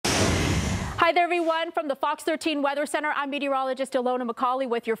Hi there, everyone. From the Fox 13 Weather Center, I'm meteorologist Ilona McCauley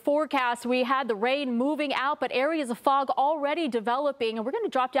with your forecast. We had the rain moving out, but areas of fog already developing, and we're going to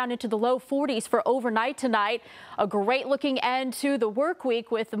drop down into the low 40s for overnight tonight. A great looking end to the work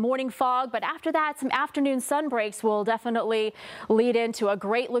week with the morning fog, but after that, some afternoon sun breaks will definitely lead into a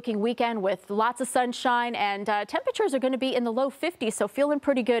great looking weekend with lots of sunshine, and temperatures are going to be in the low 50s, so feeling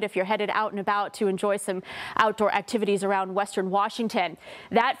pretty good if you're headed out and about to enjoy some outdoor activities around western Washington.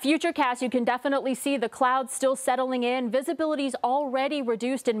 That futurecast, you can definitely see the clouds still settling in. Visibility is already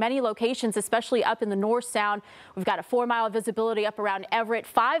reduced in many locations, especially up in the North Sound. We've got a 4-mile visibility up around Everett,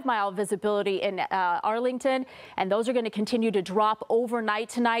 5-mile visibility in Arlington, and those are going to continue to drop overnight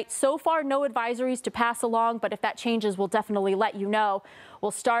tonight. So far, no advisories to pass along, but if that changes, we'll definitely let you know.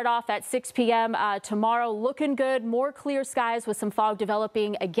 We'll start off at 6 p.m. Tomorrow, looking good, more clear skies with some fog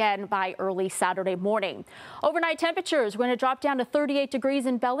developing again by early Saturday morning. Overnight temperatures, we're going to drop down to 38 degrees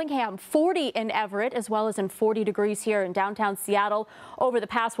in Bellingham, 40 in Everett, as well as in 40 degrees here in downtown Seattle. Over the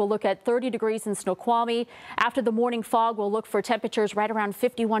pass, we'll look at 30 degrees in Snoqualmie. After the morning fog, we'll look for temperatures right around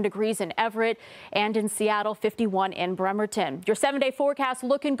 51 degrees in Everett and in Seattle, 51 in Bremerton. Your 7-day forecast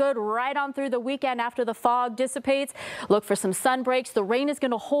looking good right on through the weekend after the fog dissipates. Look for some sun breaks. The rain is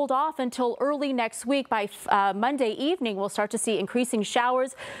going to hold off until early next week. By Monday evening, we'll start to see increasing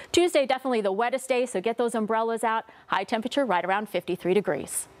showers. Tuesday, definitely the wettest day, so get those umbrellas out. High temperature right around 53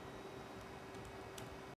 degrees.